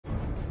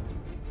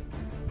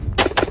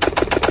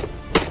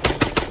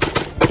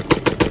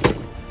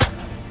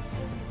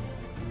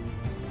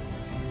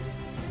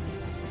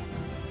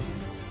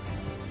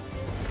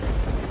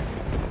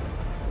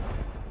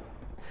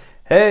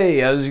Hey,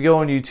 how's it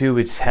going, YouTube?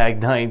 It's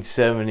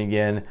TAG97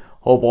 again.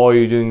 Hope all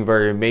you're doing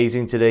very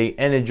amazing today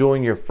and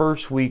enjoying your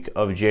first week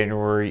of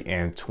January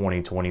and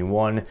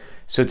 2021.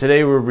 So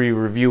today we'll be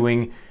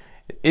reviewing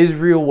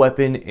Israel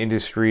Weapon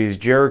Industries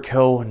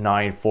Jericho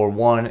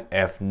 941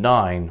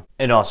 F9.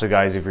 And also,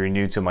 guys, if you're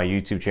new to my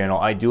YouTube channel,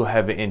 I do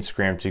have an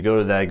Instagram. To go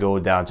to that, go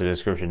down to the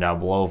description down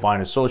below,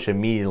 find the social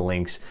media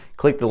links,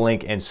 click the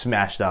link and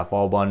smash that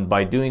follow button.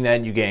 By doing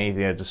that, you get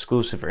anything that's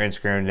exclusive for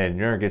Instagram that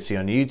you're not going to see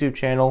on the YouTube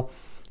channel.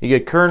 You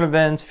get current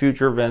events,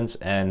 future events,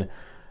 and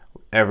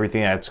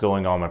everything that's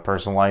going on in my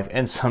personal life,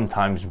 and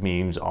sometimes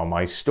memes on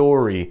my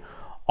story.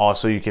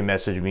 Also, you can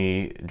message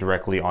me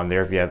directly on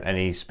there if you have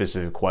any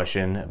specific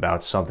question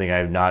about something I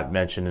have not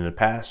mentioned in the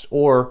past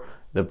or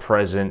the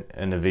present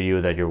in the video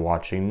that you're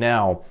watching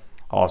now.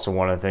 I also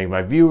want to thank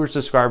my viewers,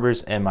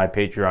 subscribers, and my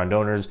Patreon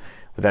donors.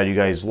 Without you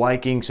guys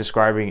liking,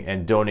 subscribing,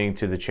 and donating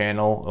to the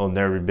channel, it'll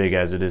never be big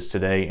as it is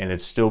today, and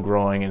it's still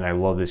growing, and I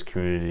love this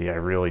community. I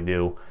really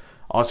do.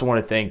 I also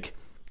want to thank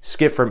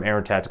Skip from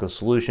Air Tactical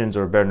Solutions,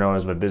 or better known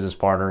as my business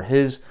partner.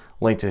 His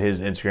link to his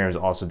Instagram is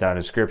also down in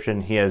the description.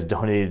 He has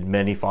donated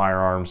many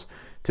firearms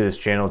to this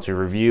channel to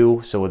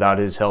review, so without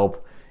his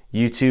help,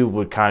 YouTube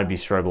would kind of be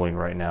struggling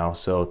right now.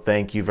 So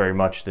thank you very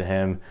much to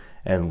him,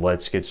 and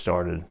let's get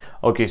started.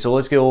 Okay, so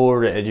let's go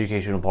over the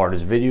educational part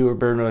of this video, or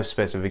better known as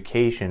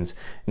specifications.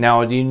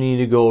 Now, I do need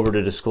to go over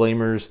the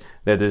disclaimers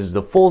that this is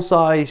the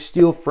full-size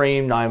steel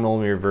frame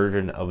 9mm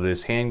version of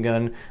this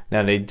handgun.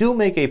 Now, they do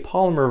make a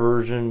polymer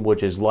version,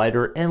 which is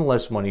lighter and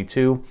less money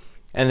too,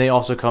 and they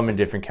also come in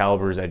different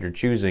calibers that you're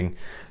choosing.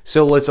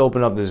 So let's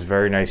open up this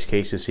very nice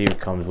case to see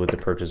what comes with the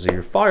purchase of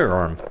your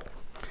firearm.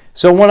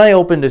 So when I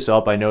opened this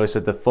up, I noticed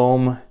that the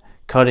foam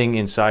cutting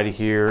inside of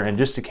here and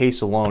just the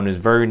case alone is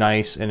very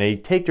nice, and they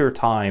take their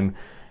time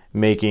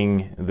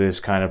making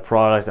this kind of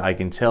product. I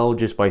can tell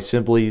just by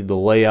simply the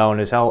layout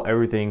and is how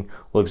everything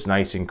looks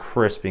nice and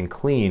crisp and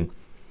clean.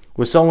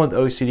 With someone with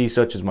OCD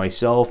such as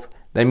myself,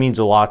 that means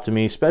a lot to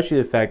me, especially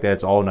the fact that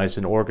it's all nice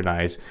and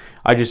organized.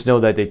 I just know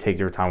that they take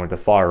their time with the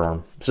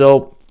firearm.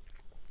 So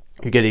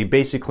you get a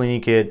basic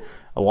cleaning kit,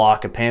 a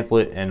lock, a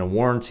pamphlet, and a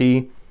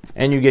warranty,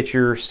 and you get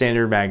your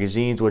standard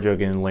magazines, which I'll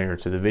get in later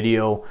to the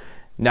video.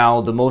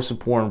 Now, the most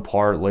important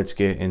part, let's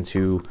get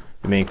into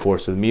the main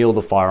course of the meal,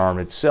 the firearm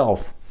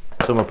itself.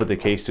 So I'm going to put the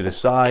case to the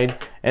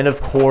side. And of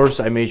course,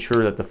 I made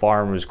sure that the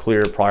firearm was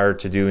clear prior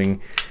to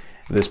doing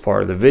this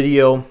part of the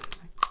video.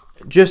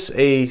 Just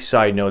a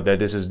side note that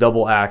this is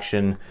double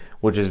action,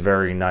 which is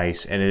very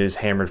nice. And it is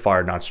hammered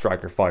fired, not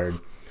striker fired.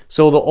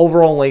 So the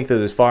overall length of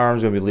this firearm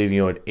is going to be leaving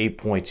you at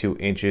 8.2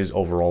 inches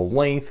overall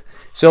length.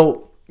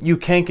 So you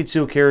can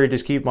conceal carry.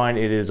 Just keep in mind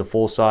it is a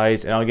full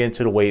size. And I'll get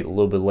into the weight a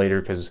little bit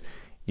later because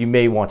you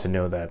may want to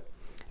know that.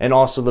 And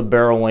also the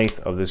barrel length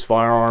of this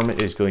firearm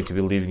is going to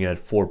be leaving you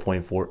at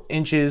 4.4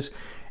 inches,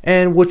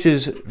 and which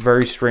is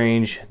very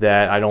strange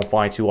that I don't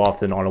find too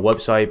often on a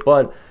website,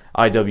 but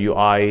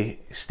IWI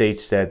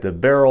states that the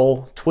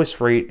barrel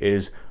twist rate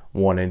is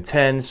 1 in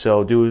 10,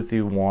 so do what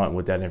you want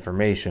with that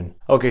information.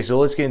 Okay, so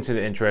let's get into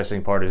the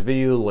interesting part of this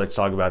video. Let's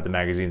talk about the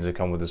magazines that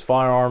come with this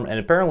firearm, and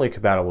apparently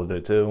compatible with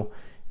it too.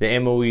 The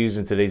ammo we use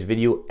in today's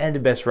video, and the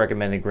best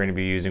recommended grain to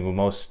be using with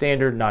most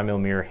standard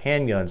 9mm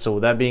handguns. So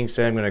with that being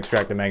said, I'm going to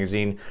extract the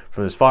magazine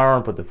from this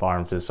firearm, put the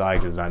firearm to the side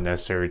because it's not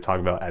necessary to talk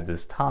about at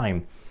this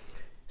time.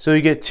 So you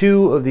get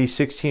 2 of these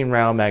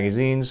 16-round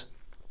magazines.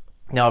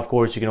 Now, of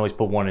course, you can always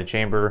put 1 in a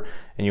chamber,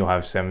 and you'll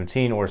have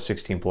 17 or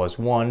 16 plus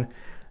 1.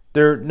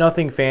 They're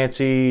nothing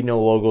fancy,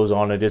 no logos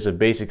on it, just a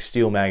basic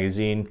steel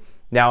magazine.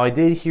 Now, I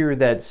did hear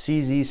that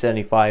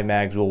CZ75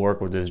 mags will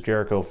work with this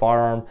Jericho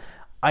firearm.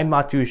 I'm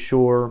not too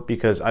sure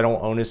because I don't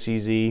own a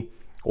CZ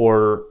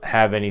or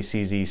have any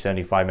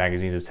CZ75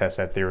 magazines to test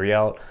that theory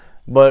out.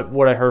 But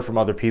what I heard from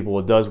other people,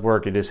 it does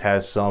work. It just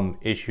has some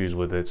issues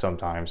with it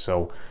sometimes.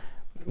 So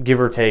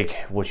give or take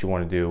what you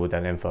want to do with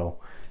that info.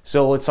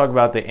 So let's talk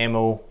about the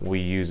ammo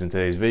we used in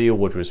today's video,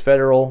 which was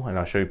Federal. And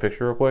I'll show you a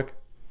picture real quick.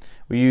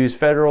 We use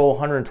Federal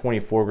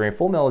 124 grain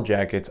full metal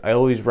jackets. I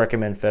always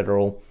recommend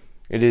Federal.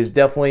 It is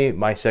definitely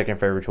my second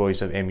favorite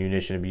choice of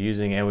ammunition to be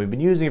using. And we've been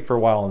using it for a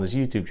while on this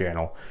YouTube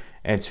channel.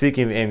 And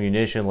speaking of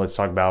ammunition, let's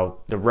talk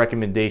about the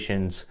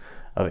recommendations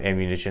of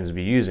ammunition to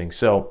be using.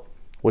 So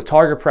with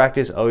target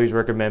practice, I always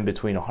recommend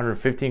between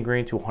 115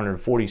 grain to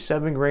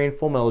 147 grain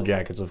full metal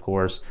jackets, of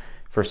course.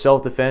 For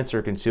self-defense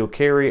or concealed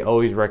carry, I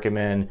always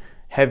recommend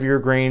heavier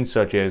grains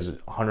such as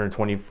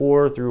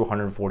 124 through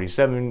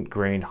 147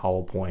 grain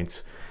hollow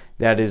points.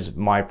 That is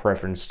my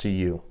preference to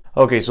you.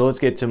 Okay, so let's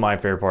get to my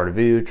favorite part of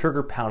the video,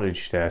 trigger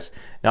poundage test.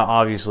 Now,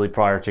 obviously,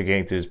 prior to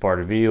getting to this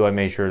part of the video, I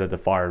made sure that the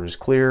firearm is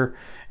clear,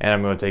 and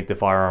I'm going to take the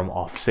firearm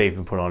off safe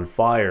and put it on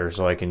fire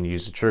so I can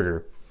use the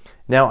trigger.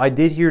 Now, I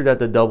did hear that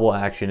the double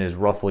action is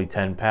roughly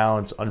 10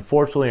 pounds.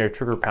 Unfortunately, our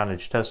trigger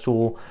poundage test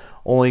tool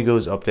only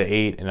goes up to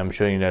 8, and I'm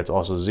showing you that it's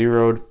also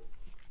zeroed.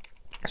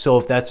 So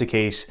if that's the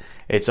case,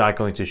 it's not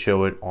going to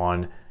show it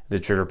on the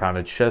trigger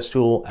poundage test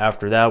tool.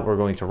 After that, we're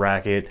going to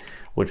rack it,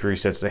 which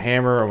resets the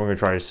hammer, and we're going to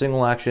try a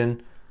single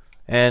action.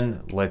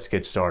 And let's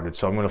get started.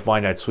 So I'm going to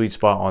find that sweet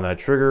spot on that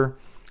trigger.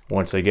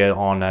 Once I get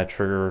on that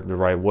trigger the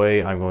right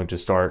way, I'm going to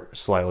start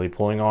slightly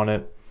pulling on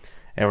it,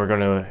 and we're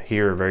going to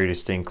hear a very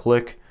distinct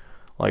click.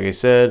 Like I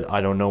said, I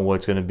don't know what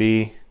it's going to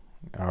be.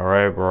 All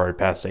right, we're already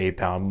past the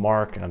 8-pound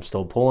mark, and I'm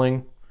still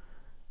pulling,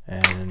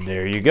 and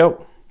there you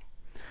go.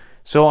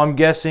 So I'm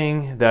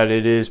guessing that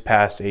it is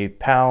past 8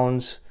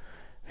 pounds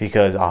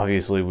because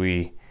obviously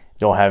we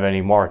don't have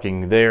any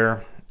marking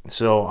there.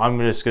 So I'm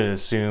just going to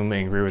assume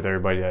and agree with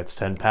everybody that's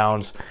 10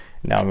 pounds.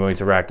 Now I'm going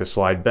to rack the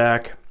slide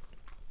back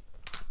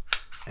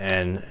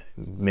and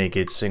make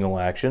it single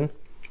action.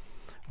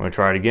 I'm going to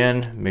try it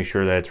again, make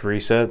sure that it's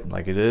reset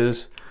like it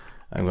is.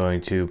 I'm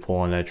going to pull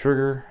on that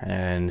trigger,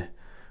 and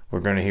we're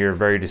going to hear a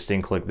very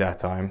distinct click that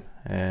time.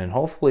 And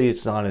hopefully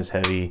it's not as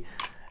heavy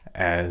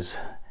as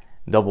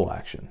double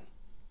action.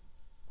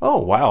 Oh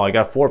wow, I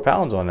got 4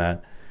 pounds on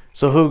that.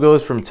 So who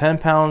goes from 10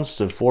 pounds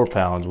to 4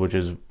 pounds, which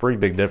is a pretty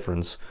big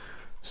difference.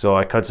 So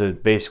I cuts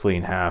it basically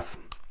in half.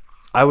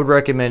 I would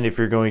recommend, if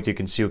you're going to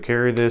conceal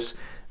carry this,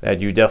 that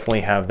you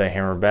definitely have the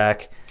hammer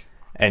back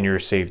and your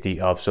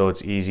safety up, so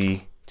it's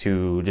easy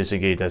to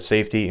disengage that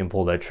safety and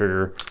pull that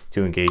trigger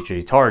to engage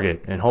a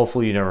target, and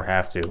hopefully you never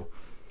have to.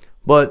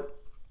 But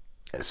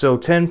so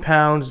 10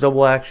 pounds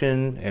double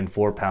action and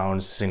 4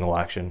 pounds single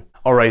action.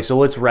 All right, so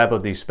let's wrap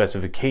up these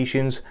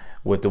specifications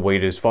with the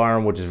weight of this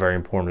firearm, which is very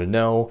important to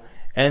know,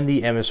 and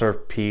the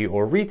MSRP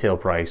or retail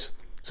price.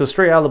 So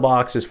straight out of the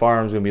box, this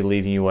firearm is going to be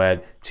leaving you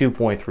at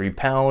 2.3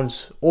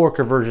 pounds or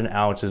conversion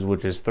ounces,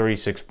 which is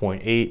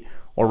 36.8,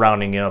 or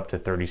rounding it up to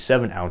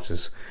 37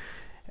 ounces.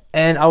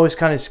 And I was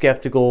kind of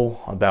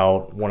skeptical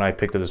about when I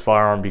picked up this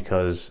firearm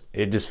because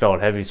it just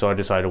felt heavy, so I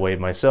decided to weigh it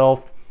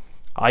myself.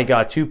 I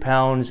got 2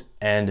 pounds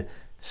and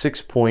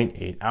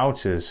 6.8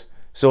 ounces.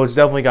 So it's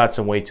definitely got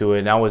some weight to it.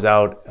 And I was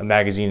out a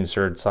magazine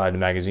inserted side of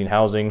magazine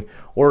housing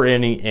or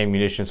any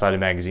ammunition side of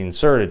magazine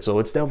inserted. So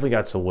it's definitely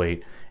got some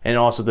weight. And it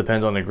also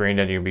depends on the grain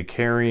that you'll be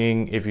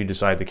carrying. If you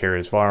decide to carry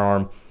this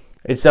firearm,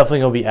 it's definitely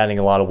going to be adding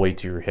a lot of weight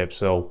to your hip.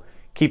 So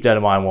keep that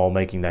in mind while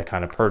making that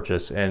kind of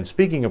purchase. And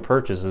speaking of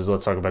purchases,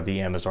 let's talk about the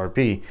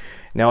MSRP.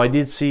 Now, I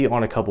did see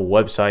on a couple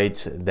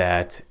websites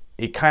that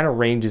it kind of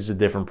ranges the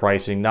different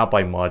pricing, not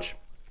by much,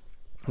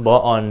 but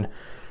on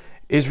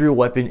Israel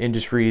Weapon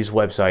Industries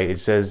website, it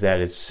says that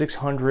it's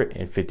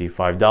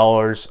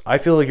 $655. I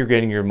feel like you're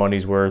getting your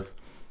money's worth,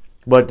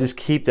 but just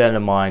keep that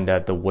in mind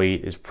that the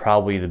weight is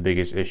probably the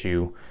biggest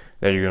issue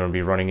that you're going to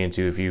be running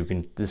into if you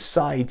can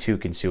decide to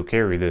conceal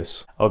carry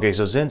this. Okay,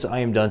 so since I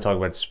am done talking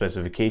about the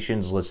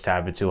specifications, let's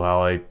tap into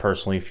how I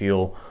personally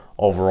feel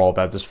overall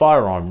about this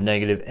firearm,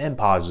 negative and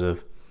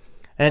positive.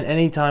 And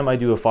anytime I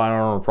do a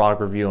firearm or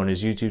product review on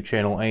his YouTube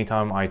channel,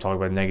 anytime I talk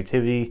about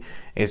negativity,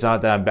 it's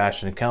not that I'm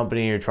bashing the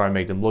company or trying to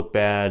make them look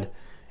bad.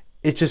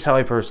 It's just how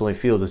I personally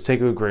feel. Just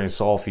take it with a grain of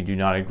salt if you do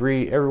not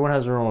agree. Everyone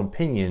has their own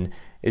opinion.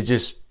 It's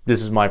just,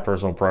 this is my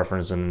personal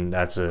preference and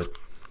that's it.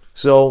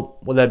 So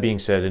with that being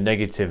said, the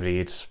negativity,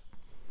 it's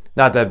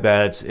not that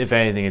bad. It's, if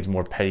anything, it's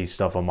more petty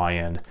stuff on my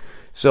end.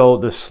 So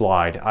the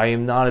slide, I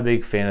am not a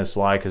big fan of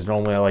slide because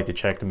normally I like to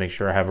check to make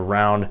sure I have a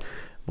round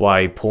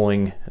by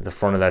pulling the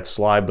front of that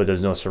slide, but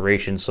there's no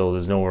serration, so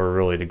there's nowhere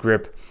really to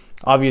grip.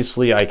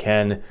 Obviously, I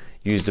can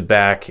use the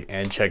back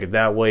and check it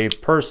that way.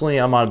 Personally,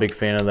 I'm not a big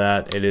fan of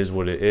that. It is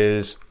what it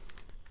is.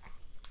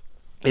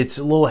 It's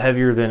a little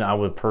heavier than I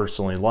would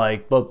personally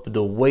like, but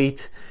the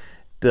weight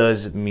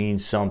does mean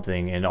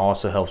something and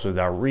also helps with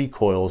that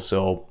recoil,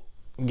 so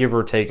give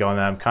or take on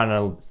that. I'm kind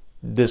of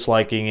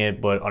disliking it,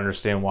 but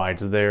understand why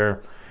it's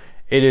there.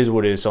 It is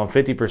what it is. So I'm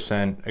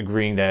 50%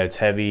 agreeing that it's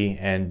heavy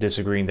and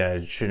disagreeing that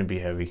it shouldn't be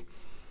heavy.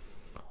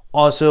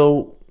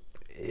 Also,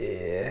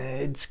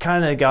 it's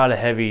kind of got a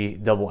heavy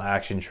double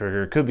action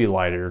trigger. It could be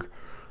lighter,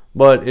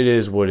 but it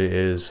is what it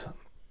is.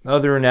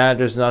 Other than that,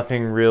 there's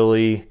nothing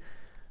really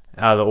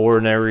out of the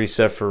ordinary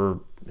except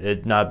for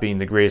it not being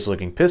the greatest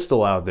looking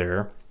pistol out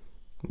there.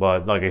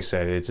 But like I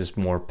said, it's just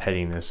more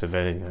pettiness, if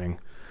anything.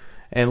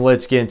 And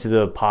let's get into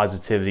the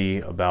positivity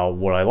about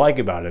what I like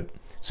about it.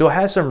 So it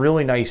has some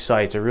really nice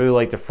sights. I really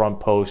like the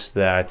front post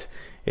that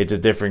it's a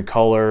different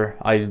color.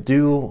 I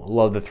do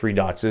love the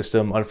 3-dot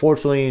system.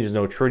 Unfortunately, there's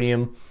no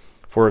tritium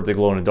for it to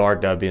glow in the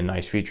dark. That would be a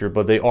nice feature,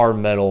 but they are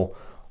metal,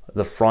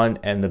 the front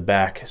and the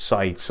back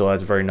sights, so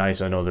that's very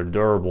nice. I know they're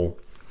durable.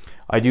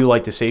 I do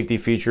like the safety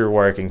feature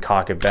where I can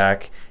cock it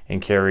back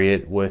and carry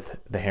it with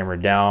the hammer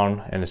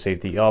down and the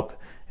safety up,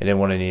 and then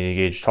when I need to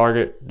engage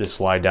target, just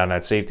slide down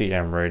that safety and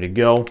I'm ready to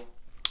go.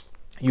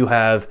 You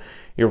have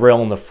your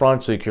rail in the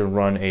front, so you can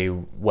run a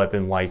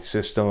weapon light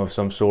system of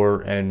some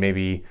sort and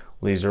maybe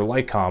laser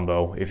light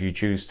combo if you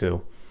choose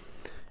to.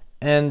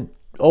 And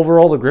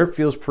overall, the grip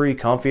feels pretty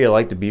comfy. I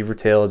like the beaver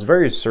tail. It's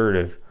very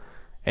assertive,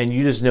 and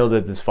you just know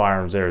that this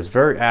firearm's there. It's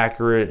very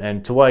accurate,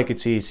 and to what I could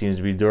see, it seems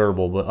to be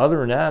durable. But other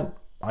than that,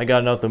 I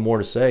got nothing more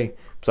to say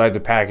besides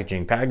the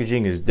packaging.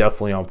 Packaging is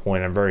definitely on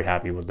point. I'm very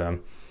happy with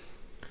them.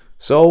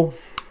 So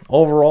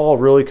overall,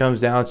 it really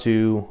comes down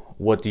to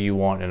what do you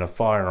want in a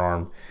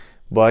firearm.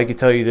 But I can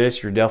tell you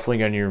this, you're definitely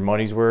getting your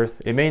money's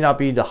worth. It may not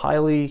be the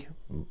highly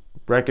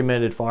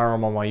recommended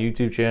firearm on my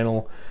YouTube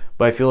channel,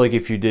 but I feel like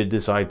if you did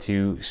decide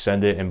to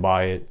send it and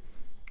buy it,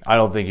 I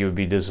don't think you would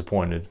be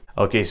disappointed.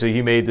 Okay, so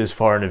you made this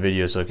far in the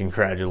video, so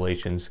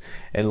congratulations.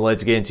 And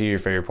let's get into your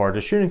favorite part,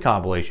 the shooting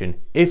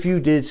compilation. If you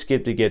did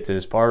skip to get to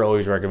this part, I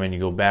always recommend you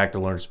go back to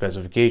learn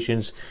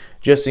specifications,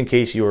 just in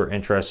case you are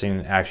interested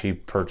in actually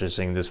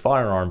purchasing this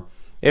firearm.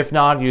 If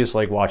not, you just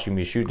like watching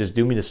me shoot, just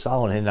do me the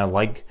solid and hit that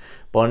like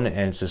button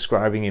and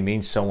subscribing. It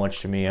means so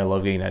much to me. I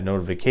love getting that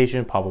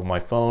notification pop up on my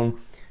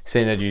phone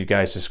saying that you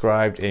guys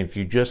subscribed. And if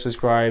you just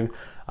subscribed,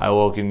 I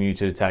welcome you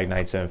to the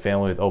TAG97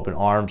 family with open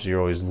arms. You're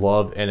always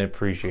loved and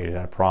appreciated,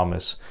 I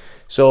promise.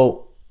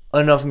 So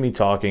enough of me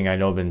talking. I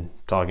know I've been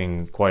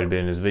talking quite a bit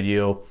in this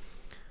video.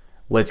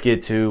 Let's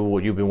get to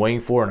what you've been waiting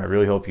for, and I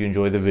really hope you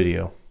enjoy the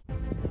video.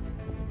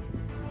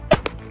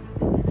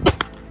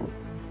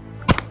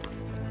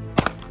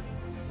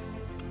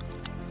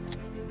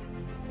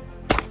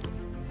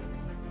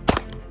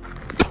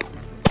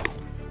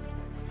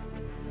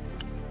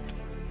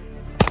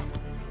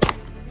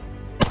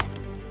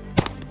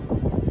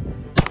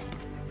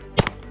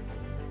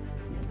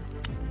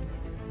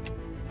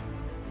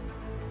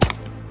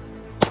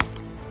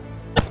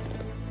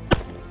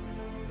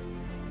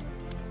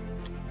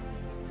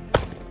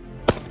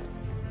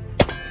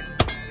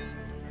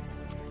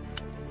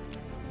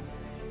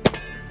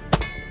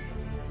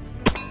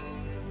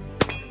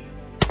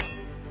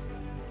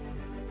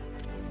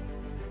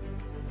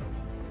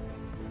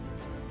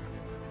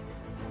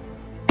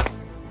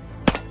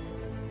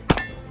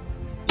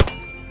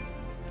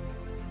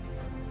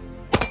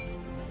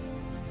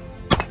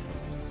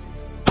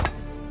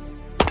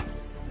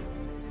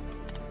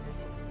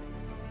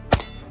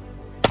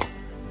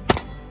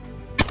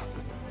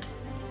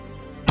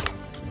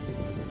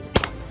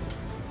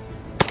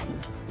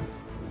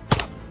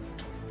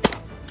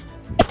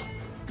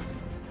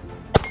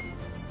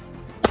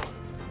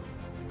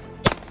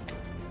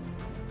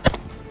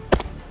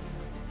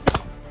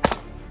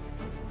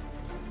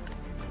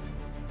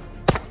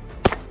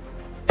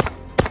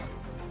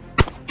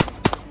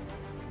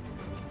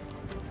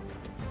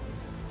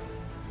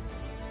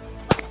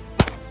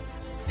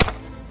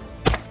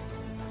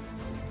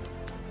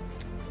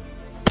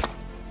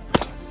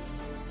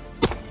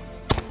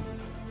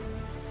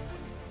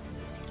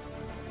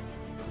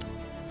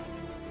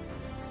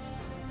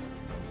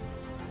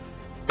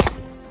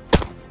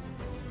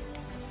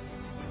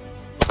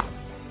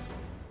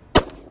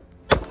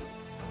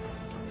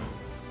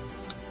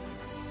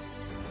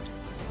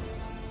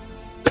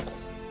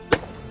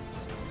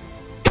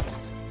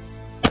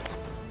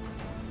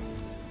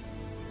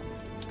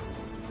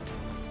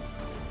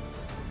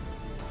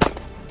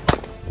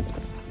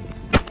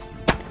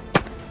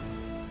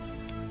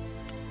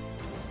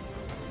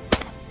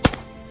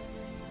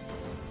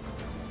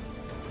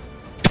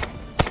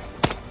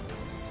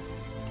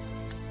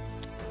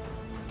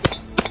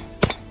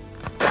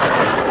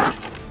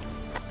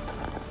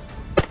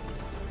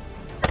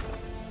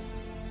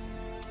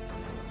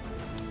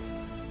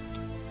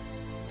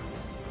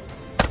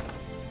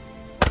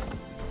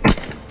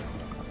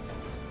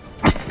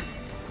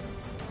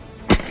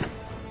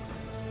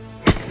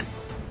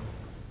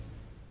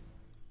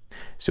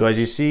 So as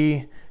you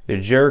see, the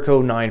Jericho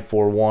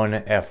 941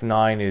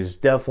 F9 is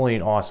definitely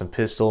an awesome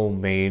pistol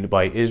made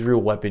by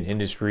Israel Weapon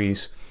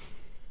Industries.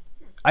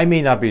 I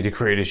may not be the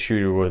greatest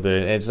shooter with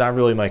it, and it's not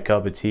really my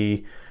cup of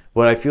tea,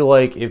 but I feel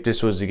like if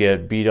this was to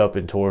get beat up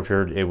and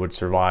tortured, it would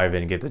survive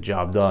and get the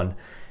job done.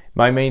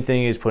 My main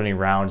thing is putting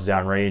rounds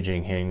downrange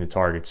and hitting the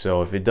target.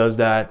 So if it does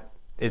that,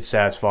 it's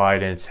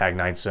satisfied and it's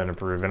TAG97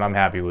 approved, and I'm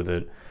happy with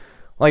it.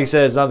 Like I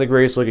said, it's not the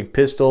greatest looking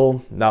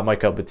pistol, not my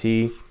cup of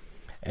tea,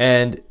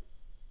 and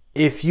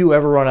if you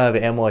ever run out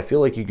of ammo, I feel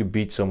like you could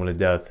beat someone to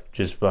death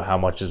just by how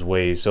much it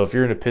weighs. So if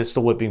you're into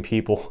pistol whipping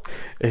people,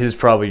 this is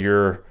probably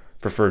your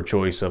preferred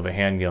choice of a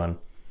handgun.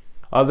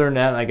 Other than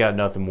that, I got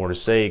nothing more to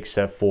say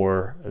except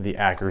for the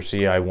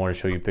accuracy. I want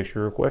to show you a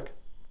picture real quick.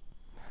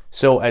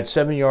 So at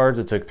 7 yards,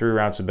 it took 3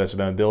 rounds to best of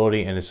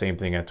ability, and the same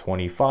thing at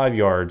 25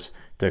 yards,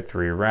 took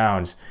 3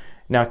 rounds.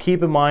 Now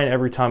keep in mind,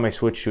 every time I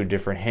switch to a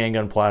different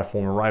handgun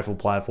platform or rifle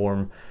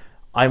platform,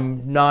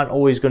 I'm not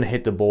always going to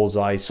hit the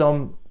bullseye.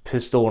 Some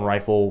pistol and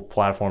rifle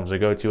platforms I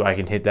go to, I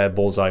can hit that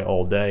bullseye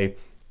all day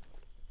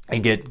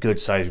and get good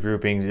size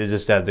groupings. It's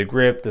just that the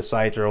grip, the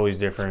sights are always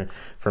different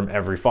from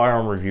every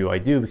firearm review I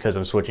do because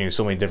I'm switching to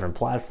so many different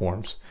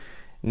platforms.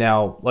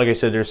 Now, like I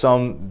said, there's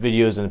some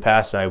videos in the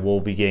past I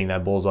will be getting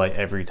that bullseye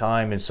every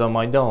time, and some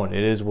I don't.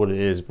 It is what it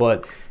is.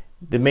 But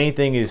the main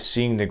thing is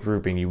seeing the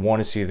grouping. You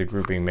want to see the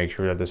grouping, make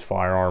sure that this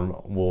firearm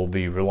will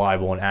be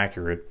reliable and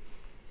accurate.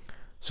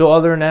 So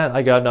other than that,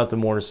 I got nothing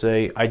more to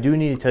say. I do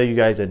need to tell you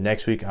guys that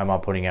next week I'm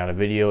not putting out a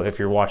video. If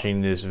you're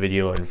watching this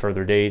video in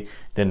further date,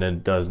 then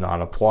it does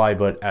not apply.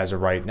 But as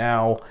of right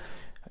now,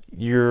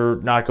 you're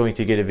not going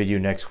to get a video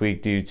next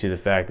week due to the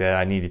fact that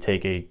I need to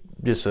take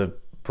just a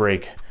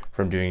break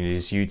from doing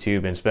this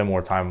YouTube and spend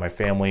more time with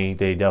my family.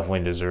 They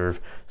definitely deserve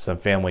some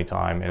family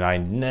time, and I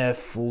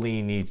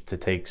definitely need to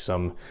take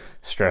some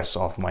stress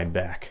off my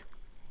back.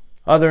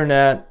 Other than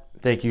that,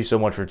 thank you so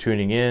much for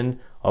tuning in.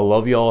 I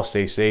love y'all.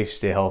 Stay safe,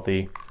 stay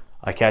healthy.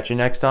 I'll catch you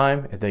next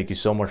time, and thank you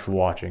so much for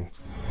watching.